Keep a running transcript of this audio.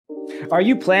Are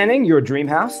you planning your dream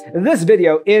house? This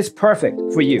video is perfect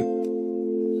for you.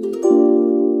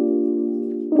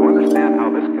 To understand how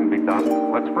this can be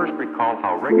done, let's first recall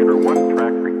how regular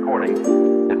one-track recording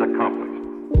is accomplished.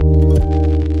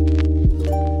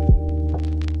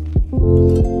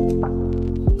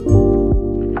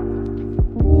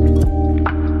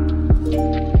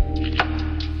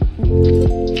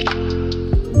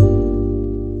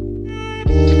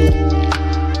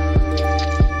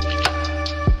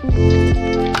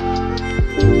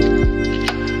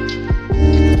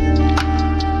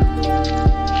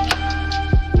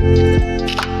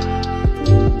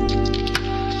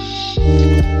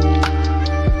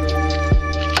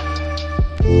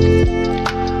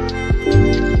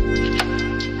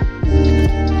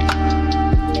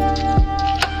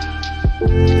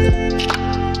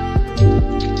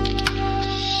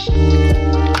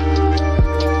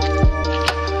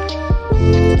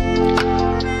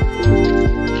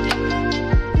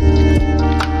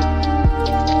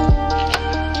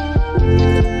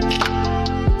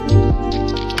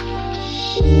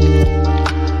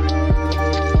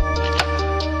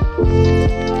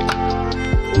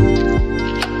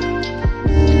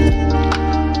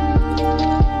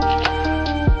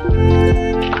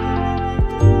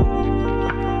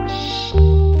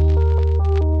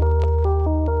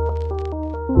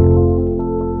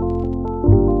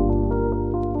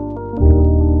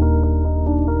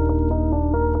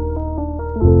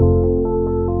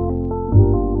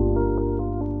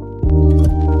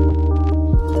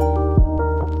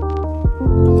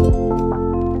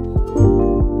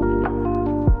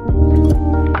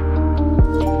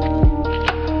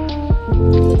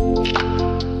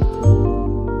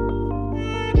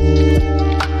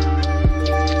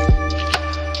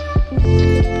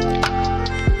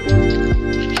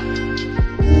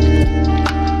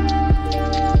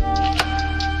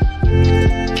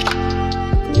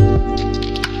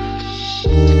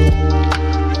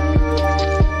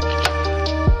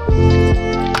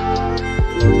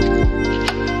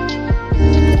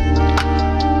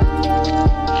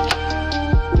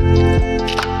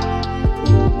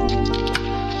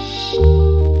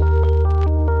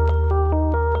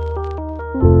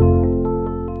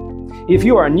 If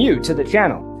you are new to the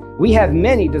channel, we have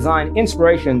many design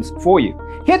inspirations for you.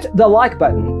 Hit the like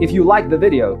button if you like the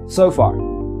video so far.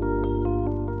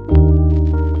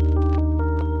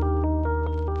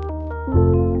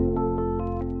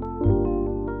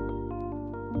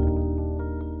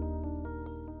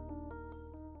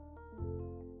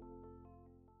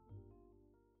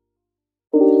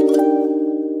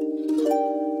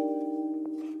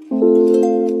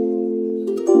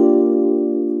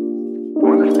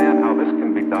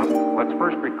 Let's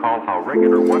first recall how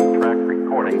regular one-track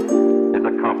recording is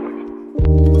accomplished.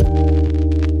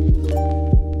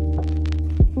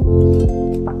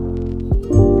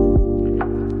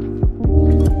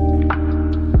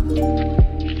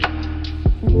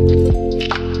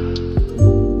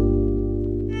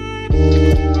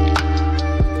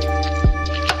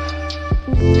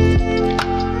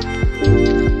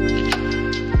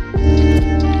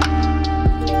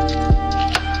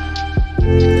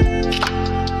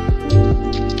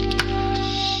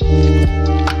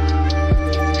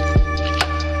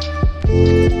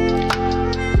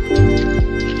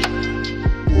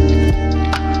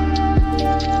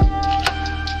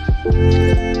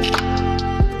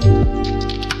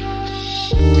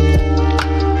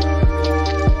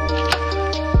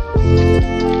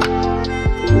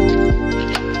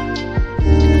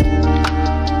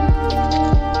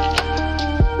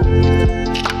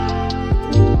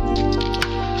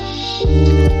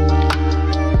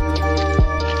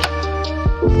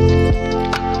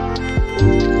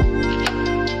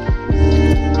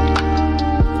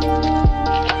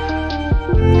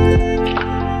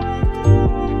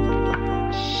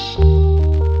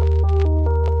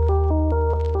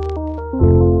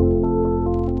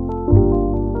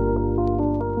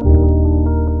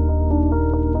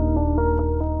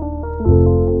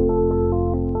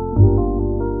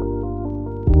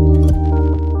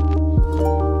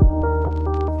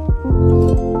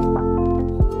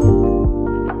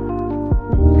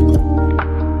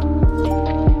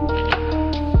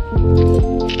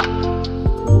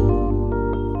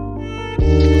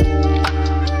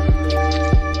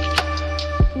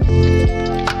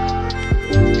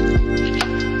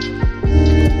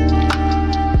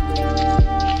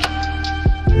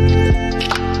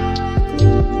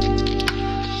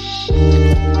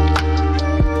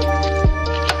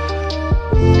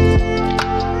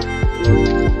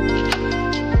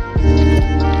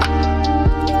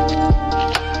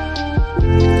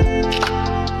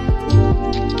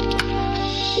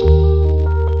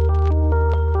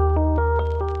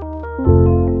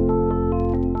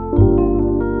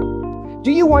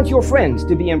 want your friends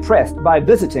to be impressed by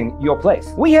visiting your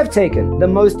place. We have taken the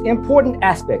most important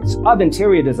aspects of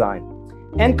interior design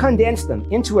and condensed them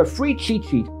into a free cheat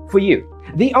sheet for you.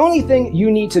 The only thing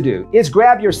you need to do is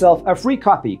grab yourself a free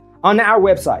copy on our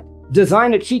website,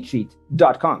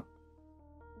 designercheatsheet.com.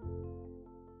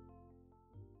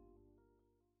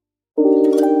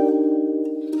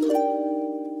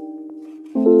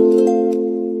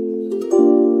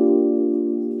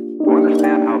 To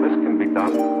understand how this can be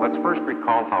done, let's first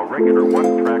recall how regular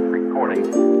one-track recording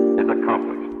is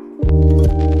accomplished.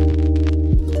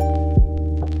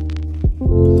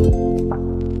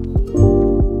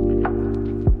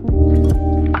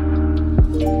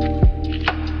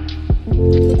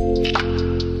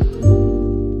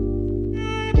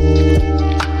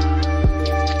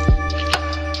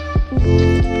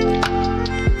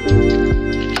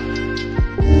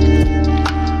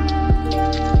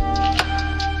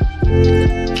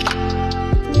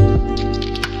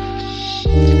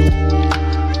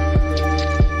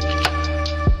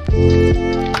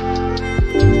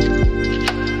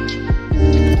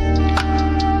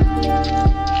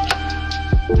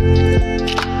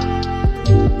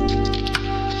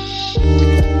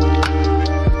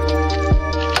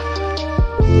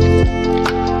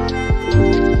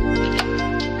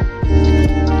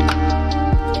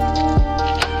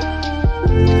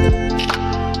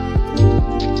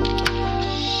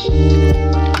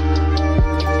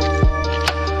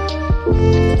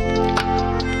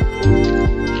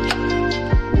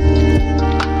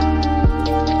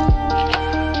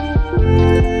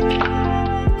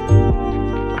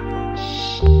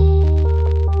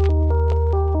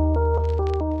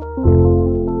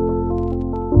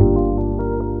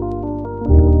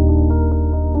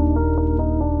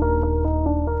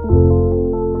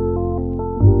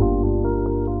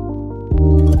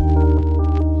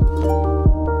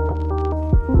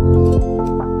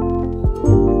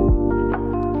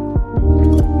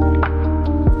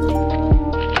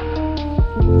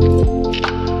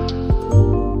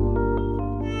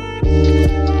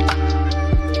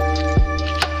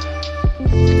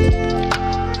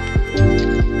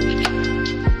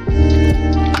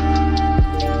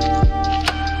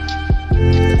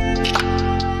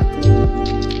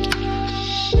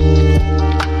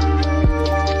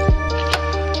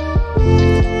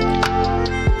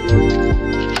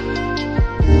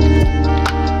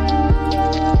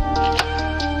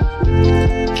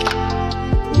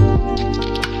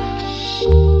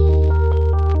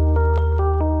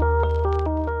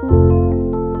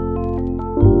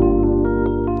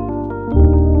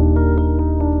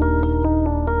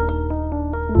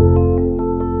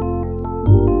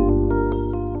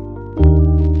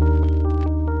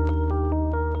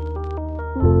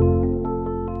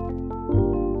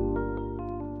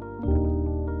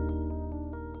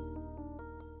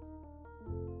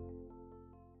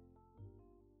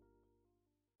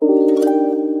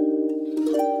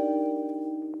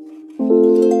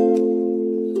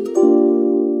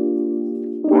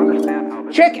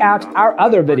 Check out our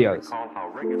other videos.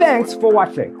 Thanks for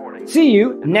watching. See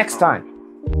you next time.